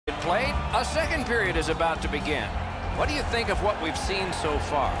plate. A second period is about to begin. What do you think of what we've seen so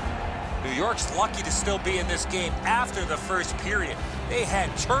far? New York's lucky to still be in this game after the first period. They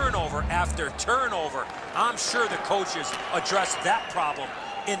had turnover after turnover. I'm sure the coaches addressed that problem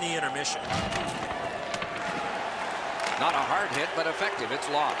in the intermission. Not a hard hit, but effective. It's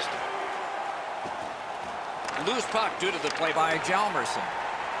lost. Loose puck due to the play by Hjalmarsson.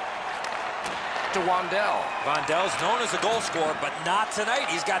 To Wandell. Wandell's known as a goal scorer, but not tonight.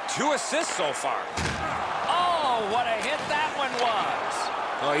 He's got 2 assists so far. Oh, what a hit that one was.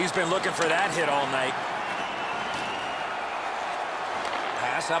 Oh, he's been looking for that hit all night.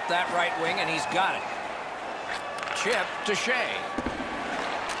 Pass up that right wing, and he's got it. Chip to Shea.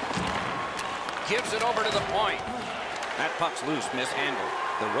 Gives it over to the point. That puck's loose, mishandled.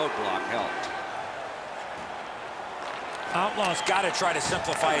 The roadblock helped. Outlaw's got to try to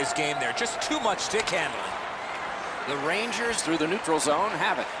simplify his game there. Just too much stick handling. The Rangers through the neutral zone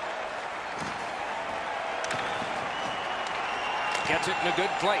have it. Gets it in a good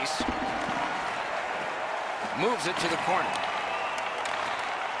place. Moves it to the corner.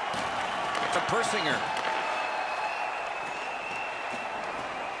 To Persinger.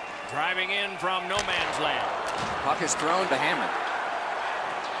 Driving in from no man's land. Puck is thrown to Hammond.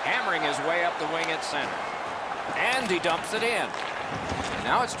 Hammering his way up the wing at center. And he dumps it in. And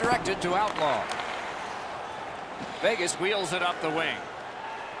now it's directed to Outlaw. Vegas wheels it up the wing.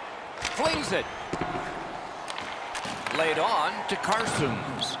 Flings it. Laid on to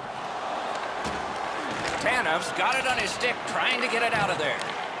Karsuns. Tanev's got it on his stick, trying to get it out of there.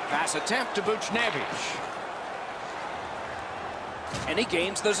 Pass attempt to Buchnevich. And he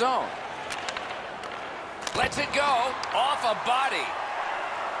gains the zone. Lets it go off a body.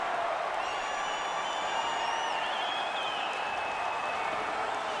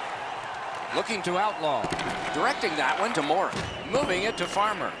 Looking to Outlaw. Directing that one to Moore. Moving it to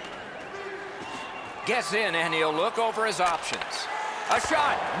Farmer. Gets in, and he'll look over his options. A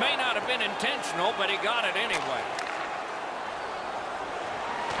shot. May not have been intentional, but he got it anyway.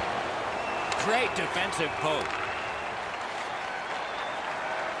 Great defensive poke.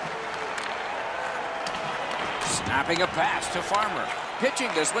 Snapping a pass to Farmer. Pitching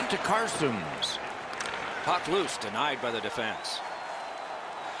this one to Karsuns. Puck loose, denied by the defense.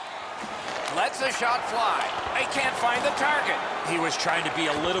 Lets the shot fly. They can't find the target. He was trying to be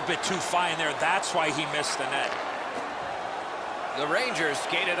a little bit too fine there. That's why he missed the net. The Rangers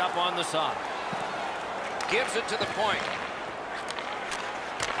skated up on the side. Gives it to the point.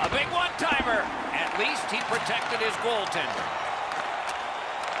 A big one-timer. At least he protected his goaltender.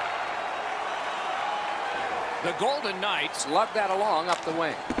 The Golden Knights lugged that along up the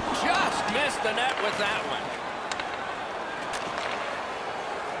wing. Just missed the net with that one.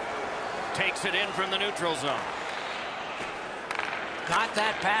 Takes it in from the neutral zone. Got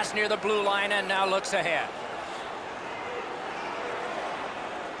that pass near the blue line and now looks ahead.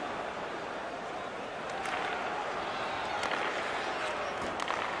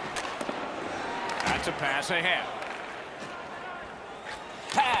 That's a pass ahead.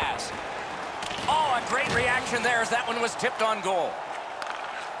 Pass. Oh, a great reaction there as that one was tipped on goal.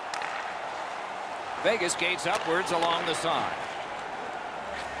 Vegas skates upwards along the side.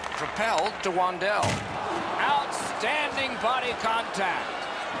 Propelled to Wandell. Outstanding body contact.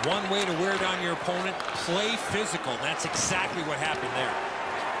 One way to wear down your opponent, play physical. That's exactly what happened there.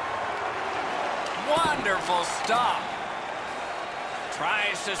 Wonderful stop.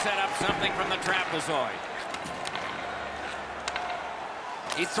 Tries to set up something from the trapezoid.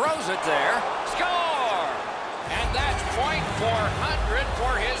 He throws it there. Score! And that's .400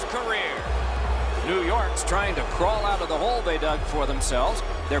 for his career. New York's trying to crawl out of the hole they dug for themselves.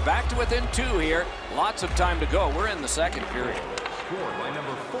 They're back to within 2 here. Lots of time to go. We're in the second period. Scored by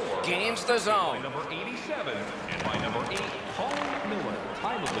number 4. Gains the zone. By number 87. And by number 8, Paul Miller.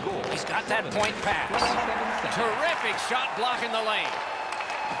 Time of the goal. He's got that point pass. Terrific shot blocking the lane.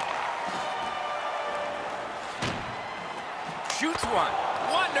 Shoots one.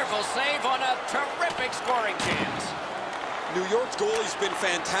 Wonderful save on a terrific scoring chance. New York's goalie's been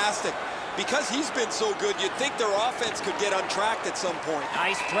fantastic. Because he's been so good, you'd think their offense could get untracked at some point.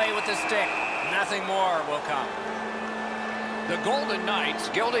 Nice play with the stick. Nothing more will come. The Golden Knights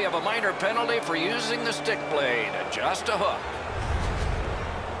guilty of a minor penalty for using the stick blade. Just a hook.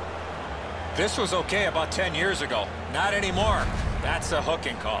 This was okay about 10 years ago. Not anymore. That's a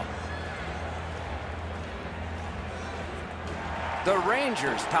hooking call. The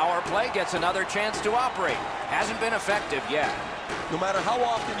Rangers' power play gets another chance to operate. Hasn't been effective yet. No matter how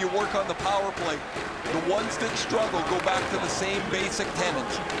often you work on the power play, the ones that struggle go back to the same basic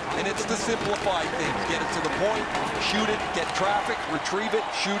tenets. And it's to simplify things. Get it to the point, shoot it, get traffic, retrieve it,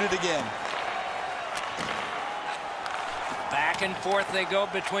 shoot it again. Back and forth they go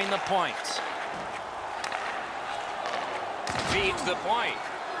between the points. Feeds the point.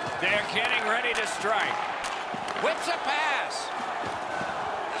 They're getting ready to strike. Whips a pass.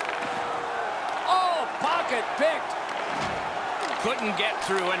 Oh, pocket picked. Couldn't get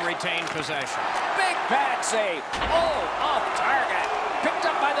through and retain possession. Big pad save. Oh, off target. Picked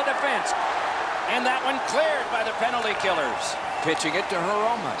up by the defense. And that one cleared by the penalty killers. Pitching it to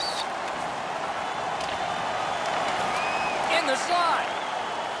Hromas. In the slot.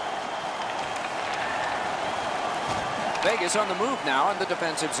 Vegas on the move now in the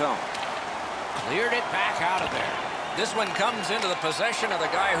defensive zone. Cleared it back out of there. This one comes into the possession of the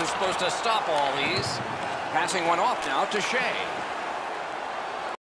guy who's supposed to stop all these. Passing one off now to Shea.